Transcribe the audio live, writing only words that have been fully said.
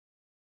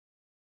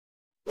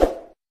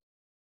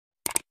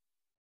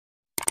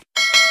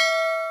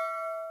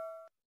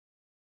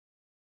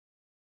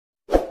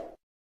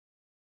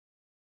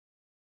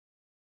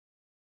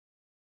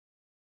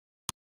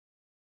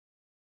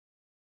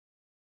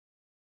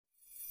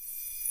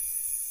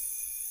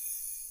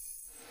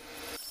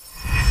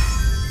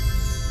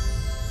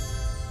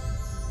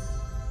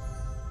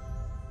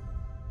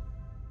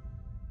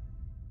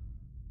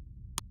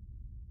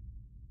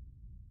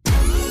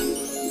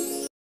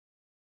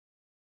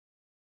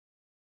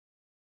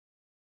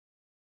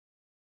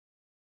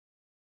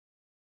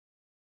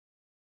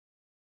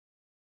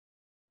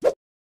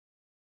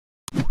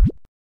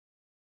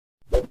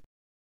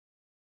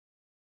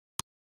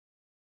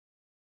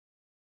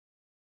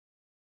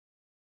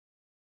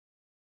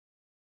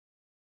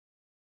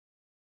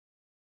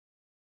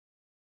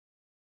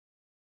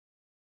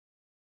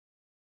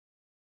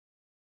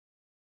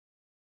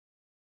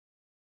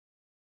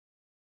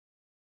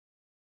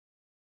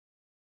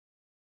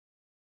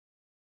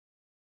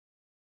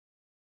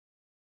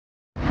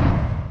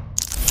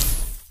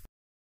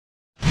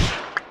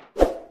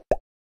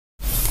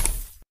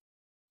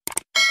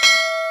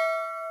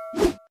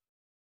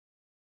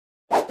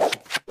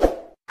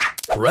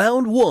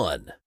Round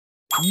 1.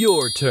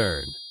 Your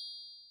turn.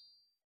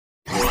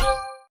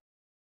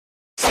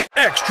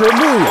 Extra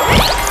move.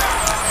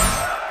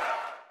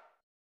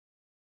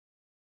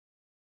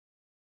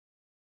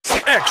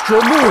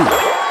 Extra move.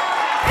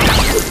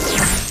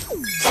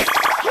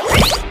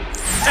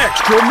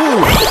 Extra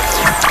move.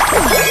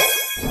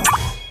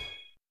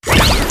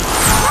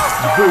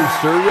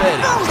 Booster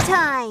ready. Go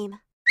time.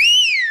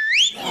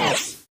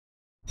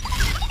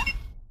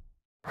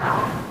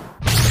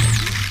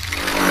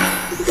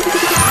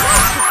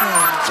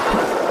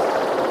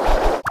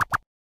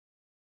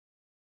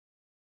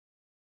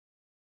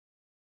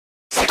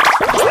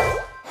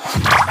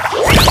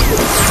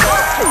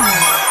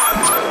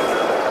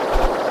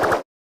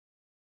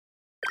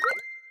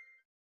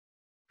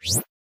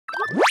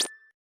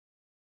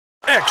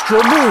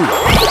 Extra move.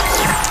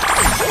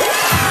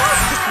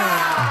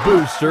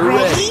 Booster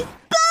ready.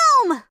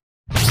 Boom!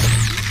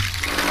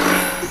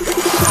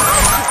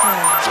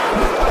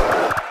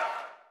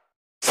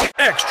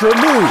 Extra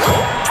move.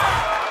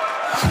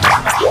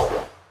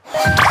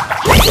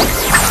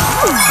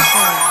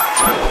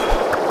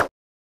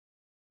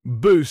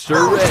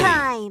 Booster ready.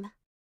 Time.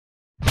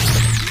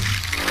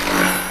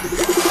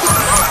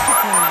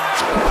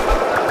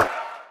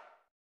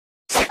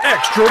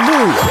 Extra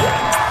move.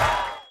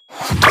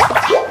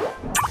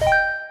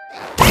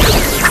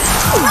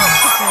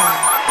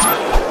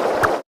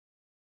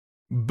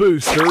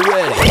 Booster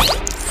ready.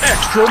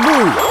 Extra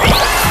move.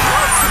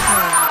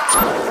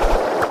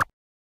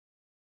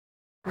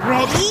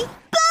 Ready?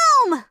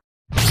 Boom!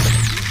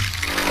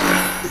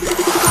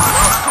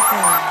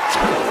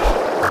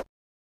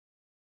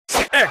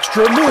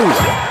 Extra move.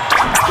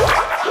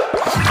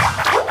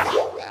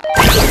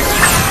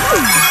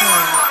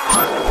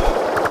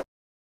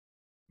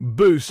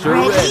 Booster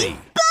ready.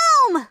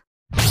 Boom!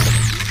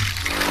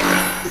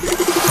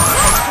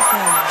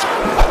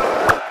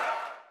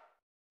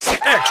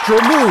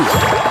 Extra move.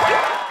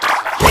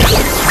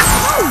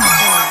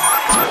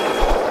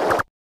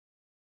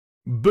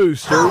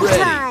 Booster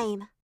ready.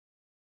 Time.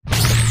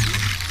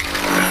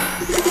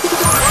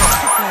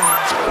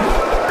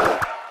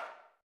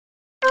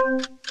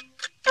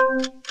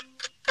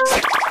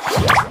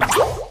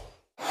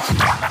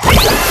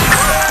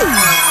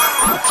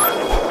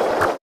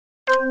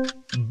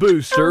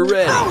 Booster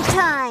ready.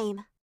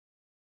 Time.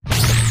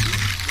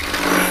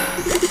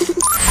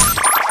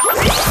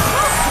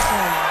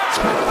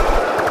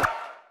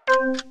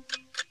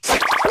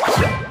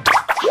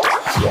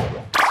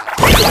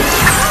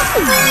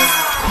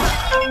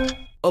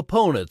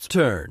 Opponent's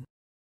turn.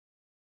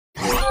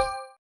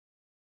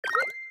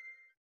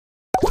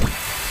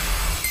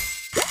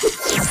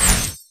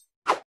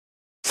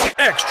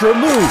 Extra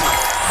move.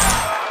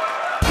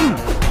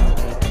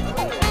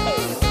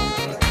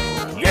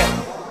 Yeah,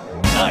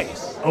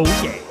 nice. Oh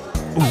yeah.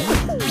 Ooh.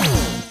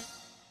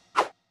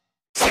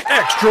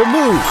 Extra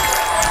move.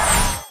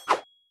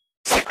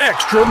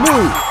 Extra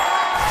move.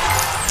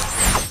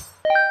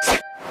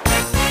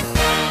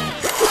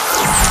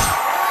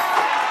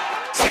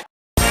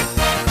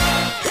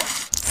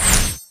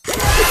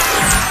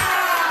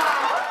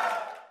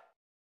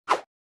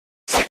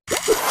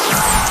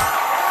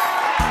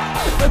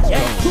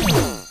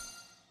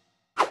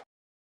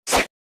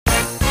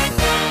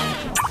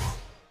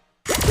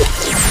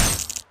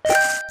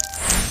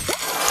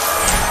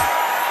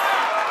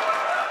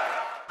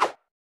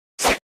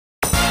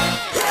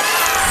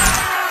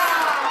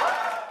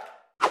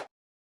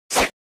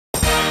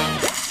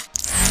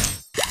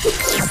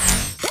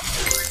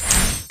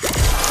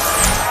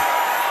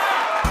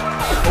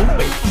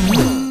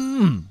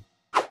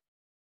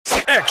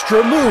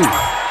 Extra move.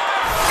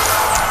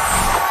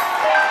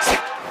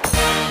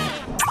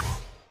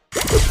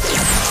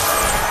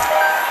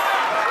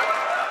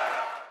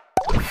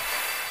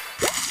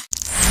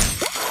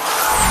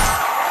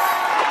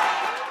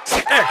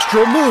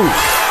 Extra move.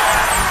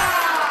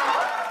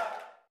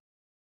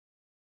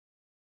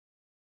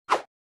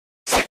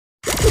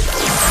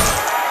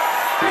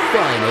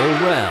 Final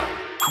round.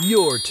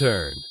 Your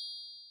turn.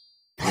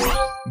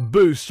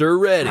 Booster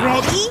ready.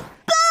 Ready?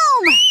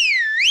 Boom!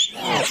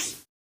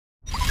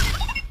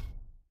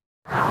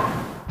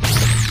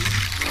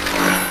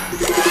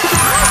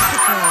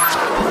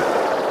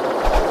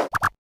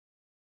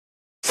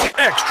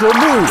 Extra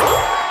move.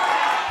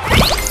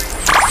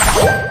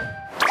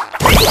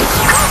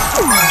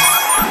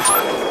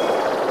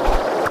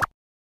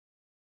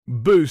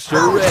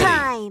 Booster ready.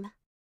 Time.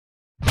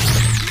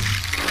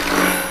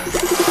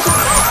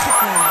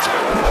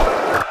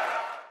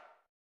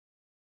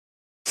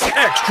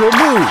 Extra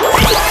move.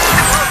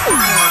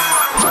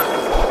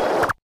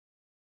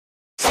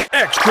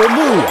 Extra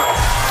move.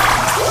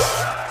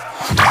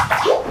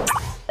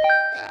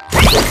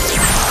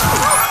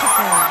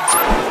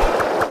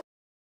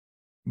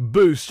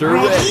 Booster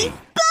ready.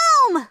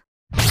 Boom!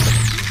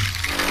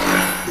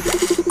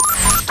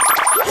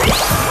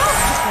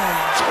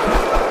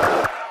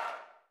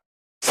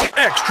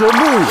 Extra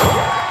move.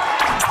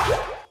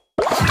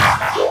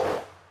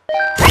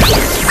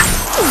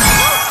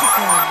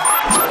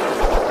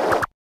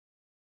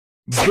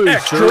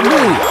 Extra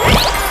move.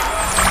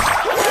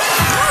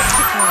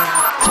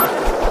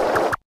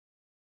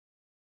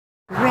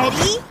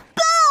 Ready?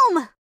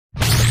 Boom!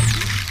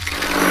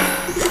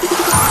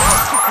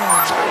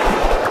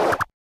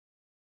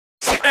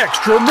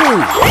 Extra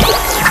move.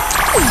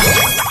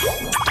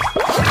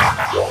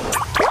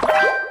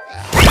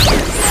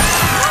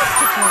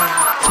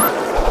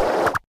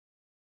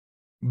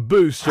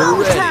 Booster Boom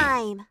ready.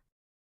 time!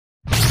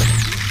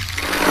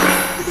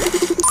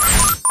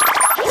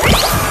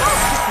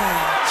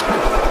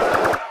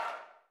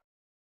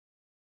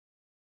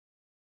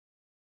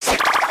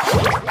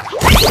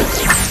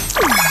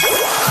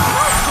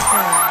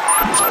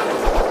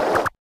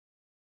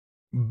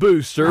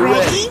 Booster Ready?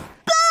 ready.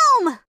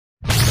 Boom!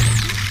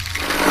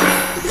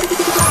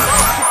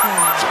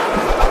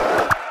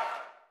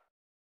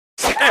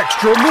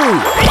 Extra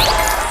move.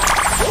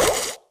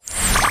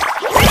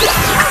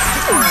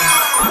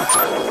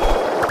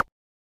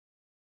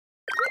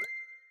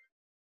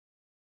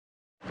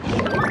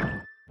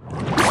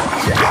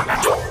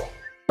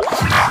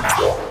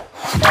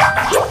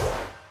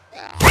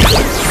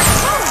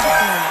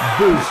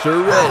 Booster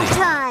Boom ready.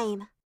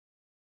 time!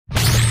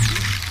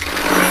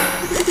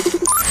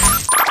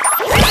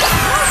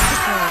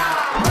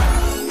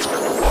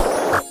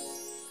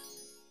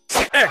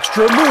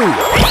 Extra move.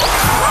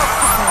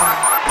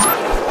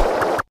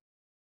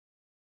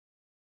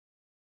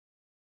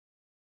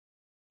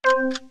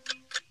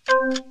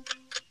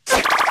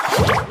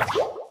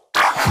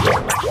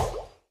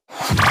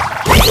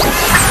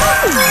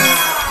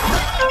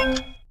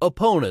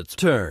 Opponent's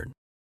turn.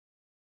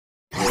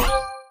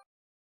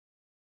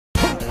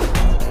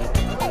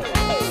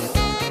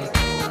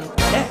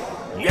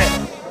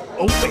 Yeah.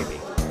 Oh, baby.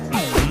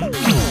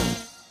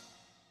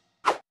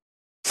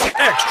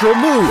 Extra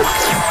move.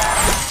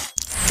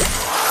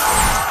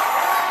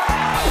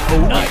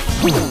 Oh, nice.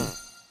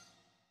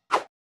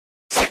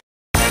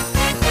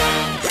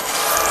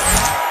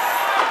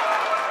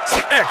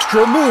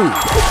 Extra move.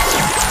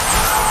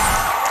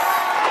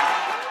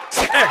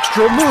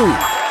 Extra move.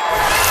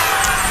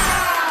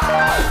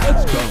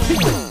 Let's go.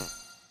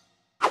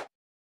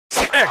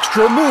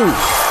 Extra move.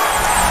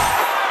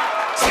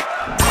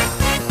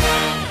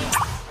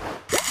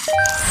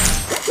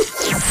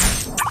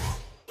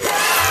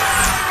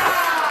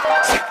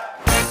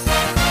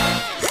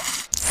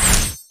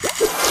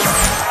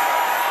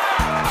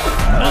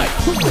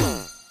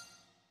 Nice.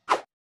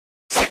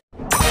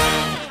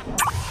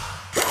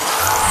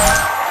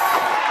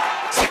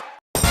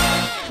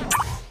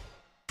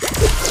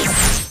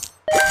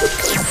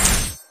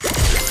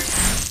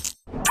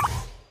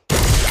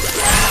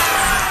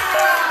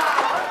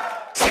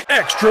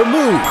 Extra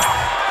move.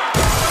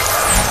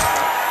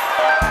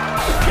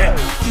 Yeah.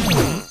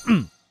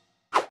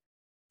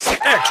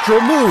 Extra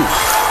move.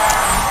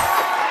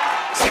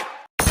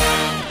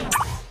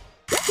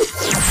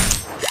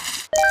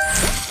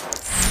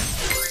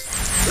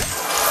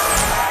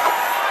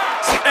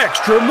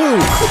 Extra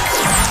move.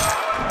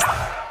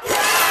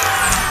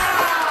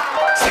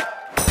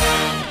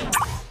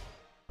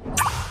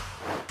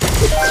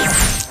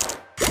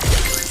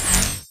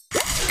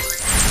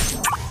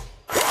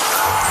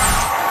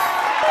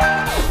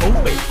 Oh,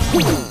 baby.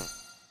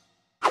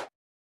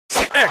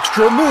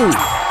 Extra move.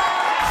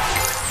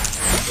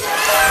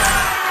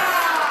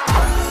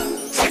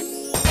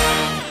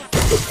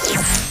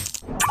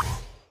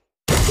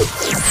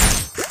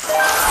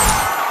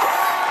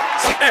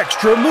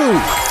 Extra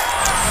move.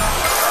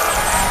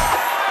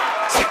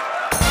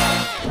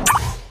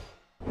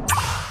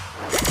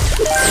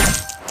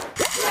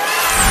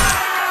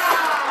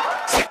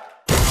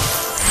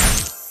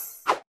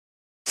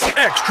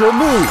 Extra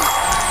move.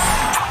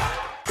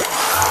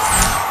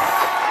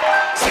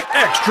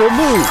 Extra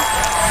move.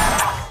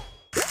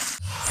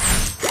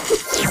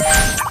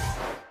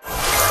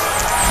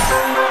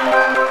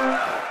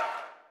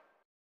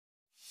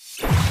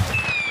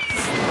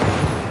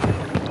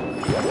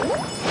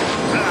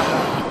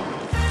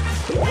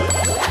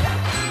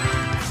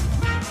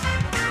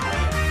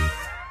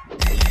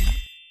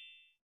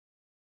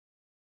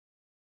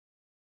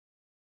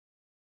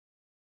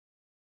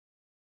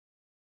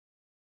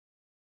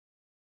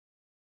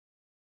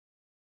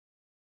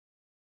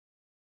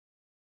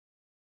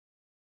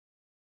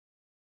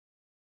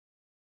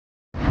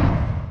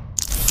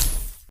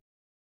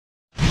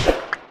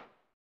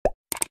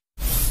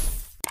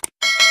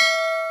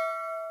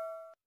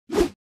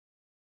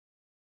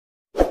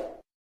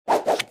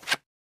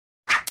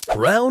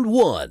 Round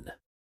 1.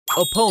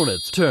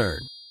 Opponent's turn.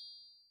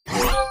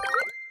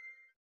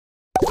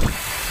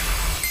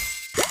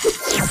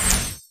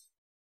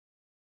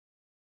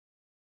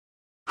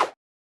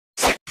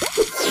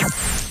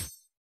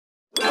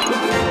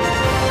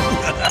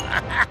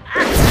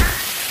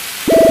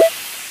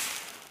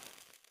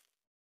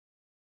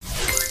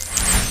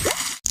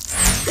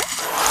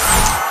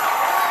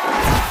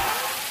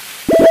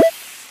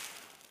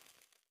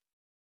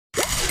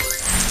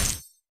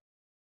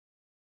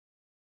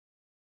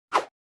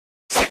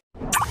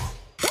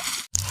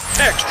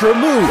 Extra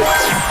move.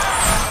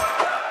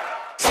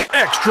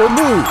 Extra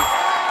move.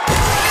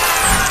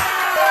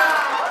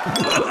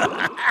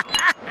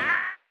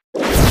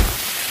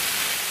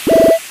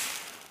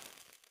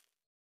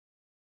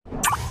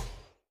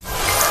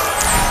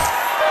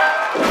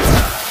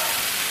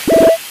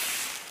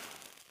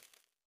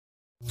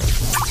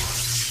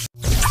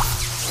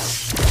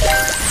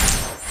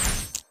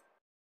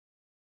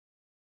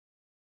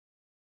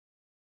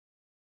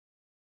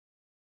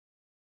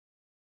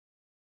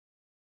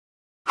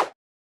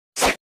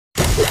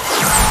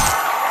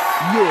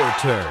 Your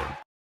turn.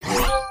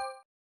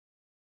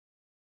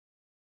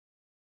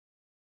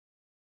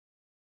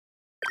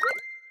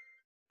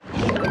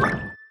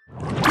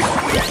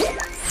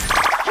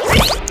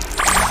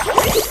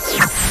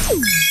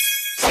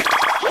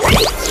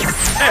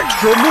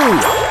 Extra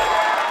move.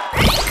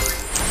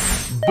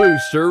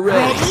 Booster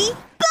ready. Ready?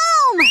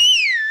 Boom!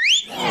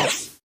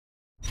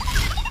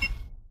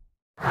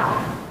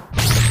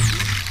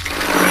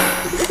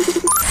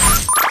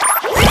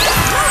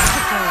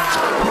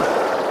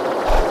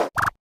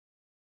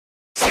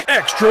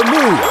 Extra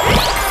move.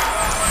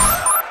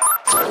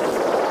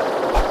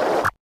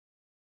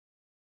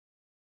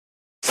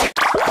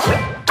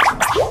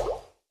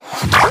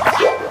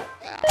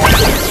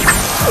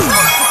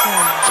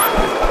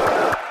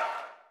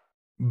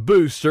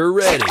 Booster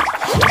ready.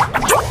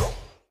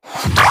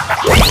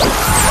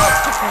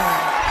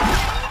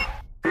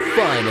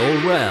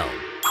 Final round.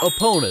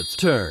 Opponent's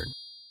turn.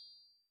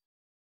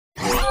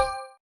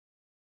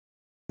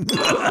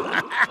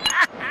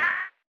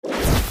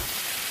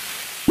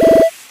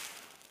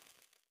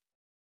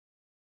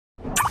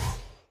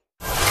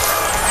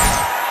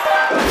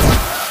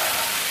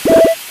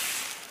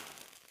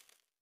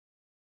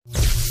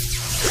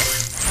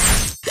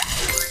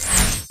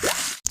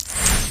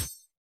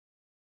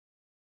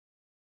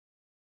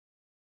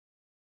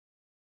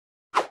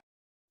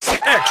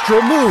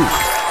 Extra move.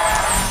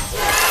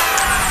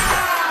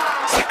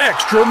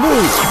 Extra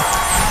move.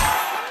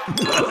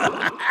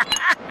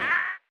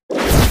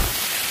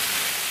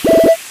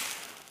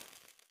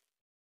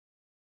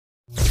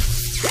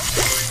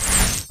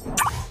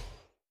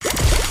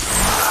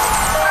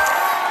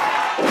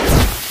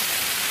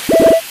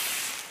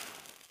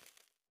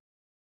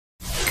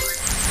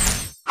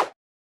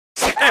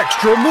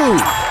 Extra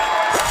move.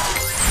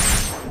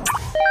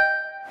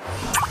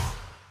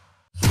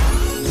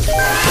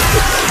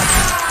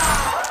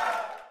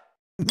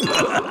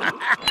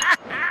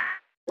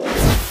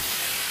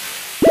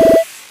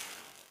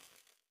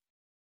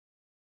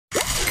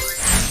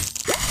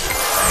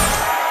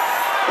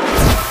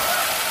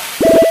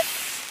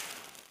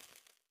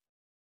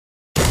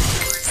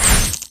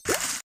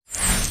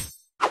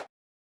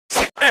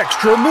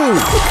 Extra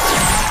move.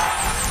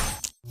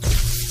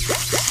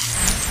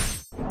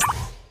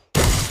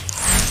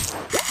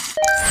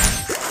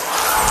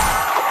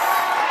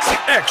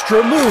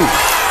 Extra move.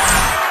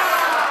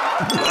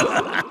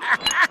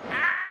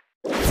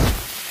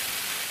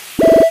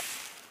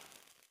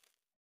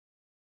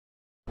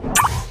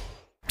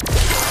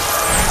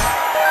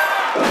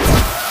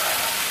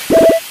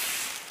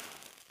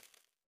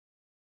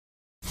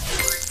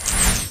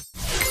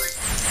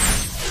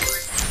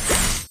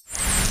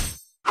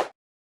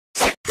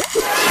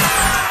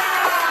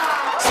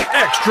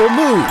 Extra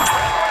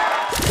move.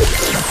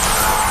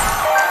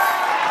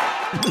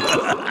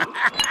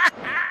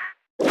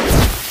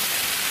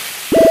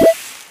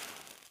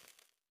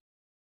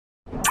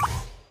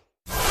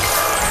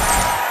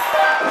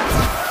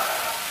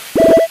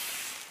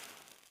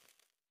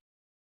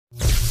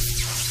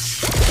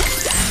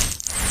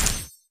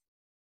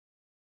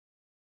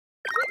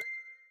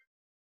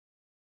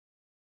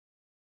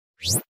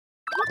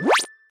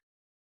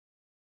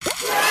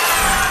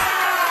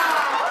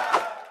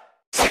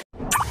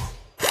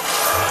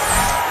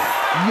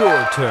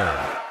 Your turn.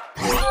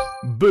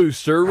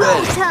 Booster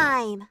ready.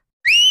 Time!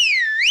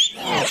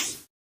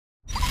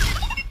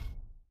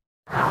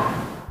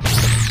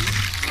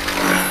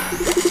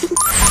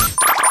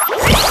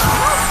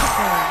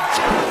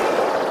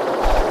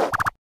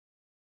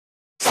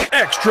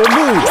 Extra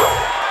move.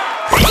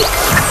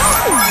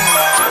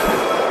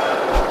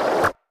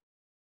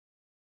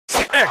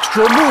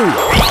 Extra move.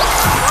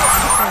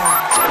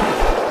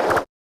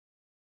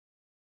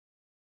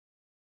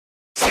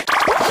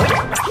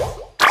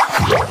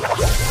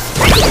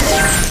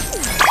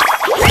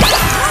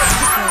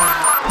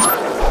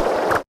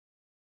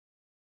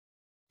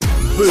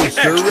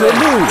 Booster extra ready.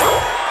 Move.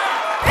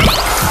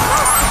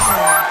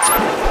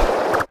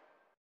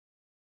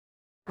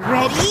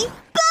 Ready?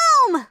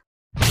 Boom!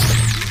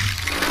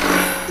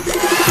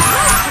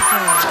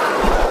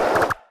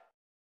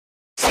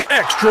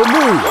 Extra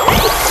move.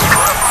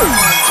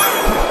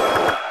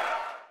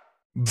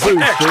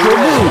 Booster extra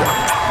move.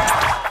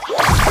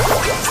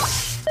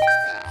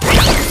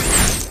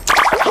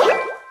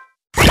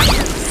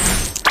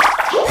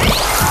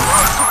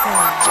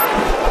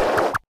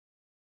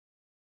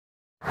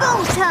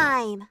 Boom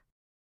time!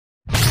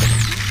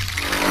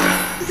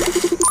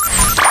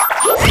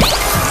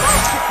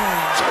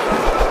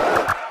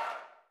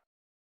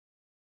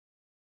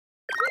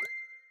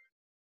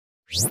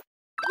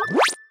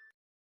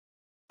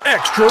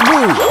 Extra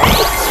move.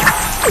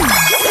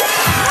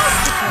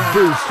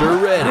 Booster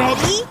ready.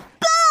 Ready?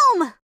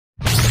 Boom!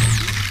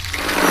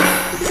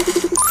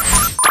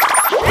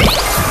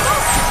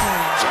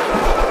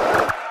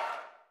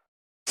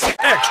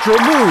 Extra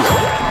move.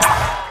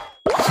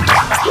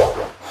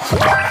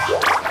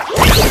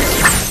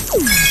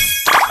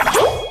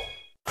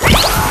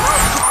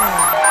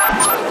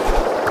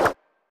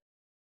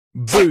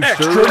 Booster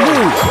extra ready.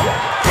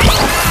 Move.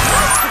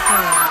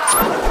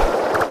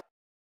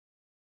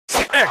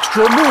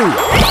 Extra move.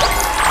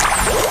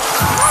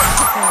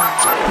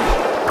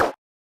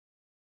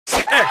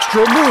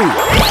 Extra move.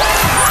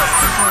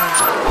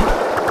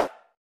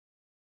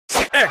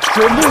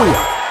 Extra move.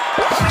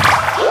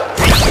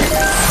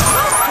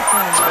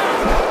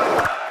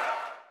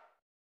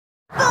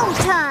 Boom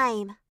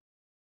time.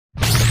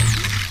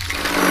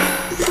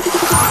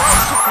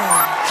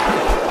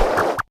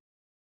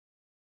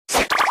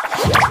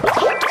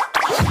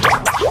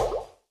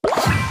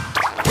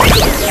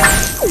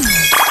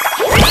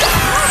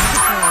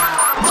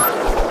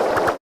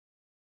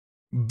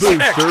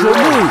 Booster extra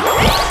move.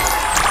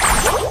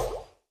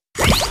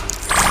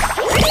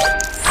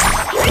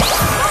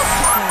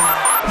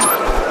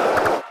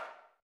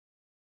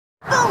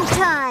 Boom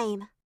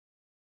time.